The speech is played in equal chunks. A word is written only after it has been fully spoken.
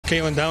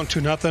Calen, down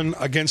 2-0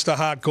 against a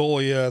hot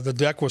goalie. The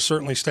deck was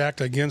certainly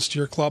stacked against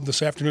your club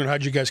this afternoon.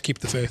 How'd you guys keep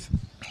the faith?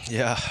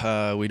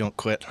 Yeah, we don't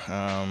quit.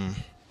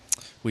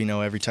 We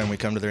know every time we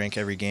come to the rink,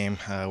 every game,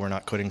 we're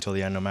not quitting till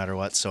the end no matter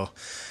what. So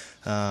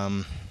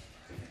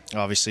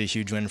obviously a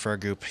huge win for our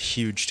group,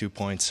 huge 2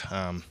 points.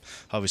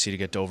 Obviously to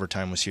get to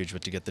overtime was huge,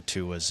 but to get the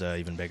 2 was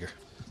even bigger.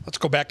 Let's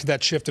go back to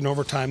that shift in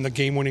overtime, the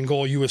game-winning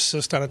goal you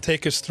assist on it.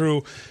 Take us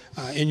through,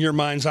 in your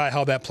mind's eye,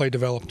 how that play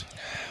developed.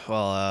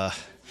 Well,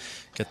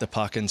 get the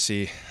puck and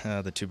see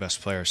the 2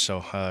 best players,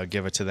 so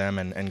give it to them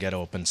and get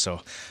open.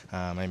 So,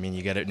 I mean,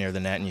 you get it near the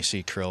net and you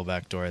see Krill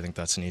backdoor. I think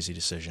that's an easy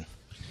decision.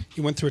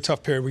 You went through a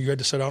tough period where you had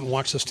to sit out and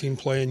watch this team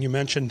play, and you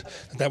mentioned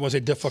that was a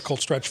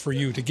difficult stretch for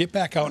you. To get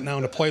back out now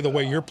and to play the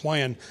way you're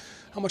playing,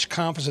 how much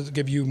confidence does it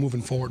give you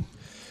moving forward?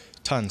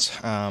 Tons.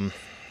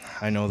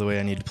 I know the way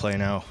I need to play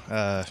now,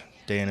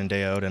 day in and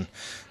day out, and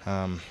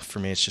for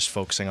me it's just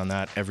focusing on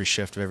that every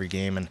shift of every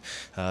game, and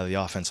the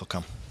offense will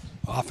come.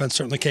 Offense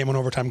certainly came in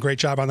overtime. Great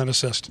job on that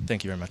assist.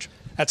 Thank you very much.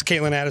 That's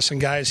Calen Addison,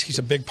 guys. He's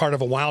a big part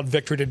of a wild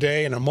victory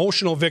today, an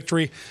emotional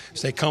victory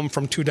as they come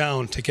from 2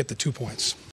 down to get the 2 points.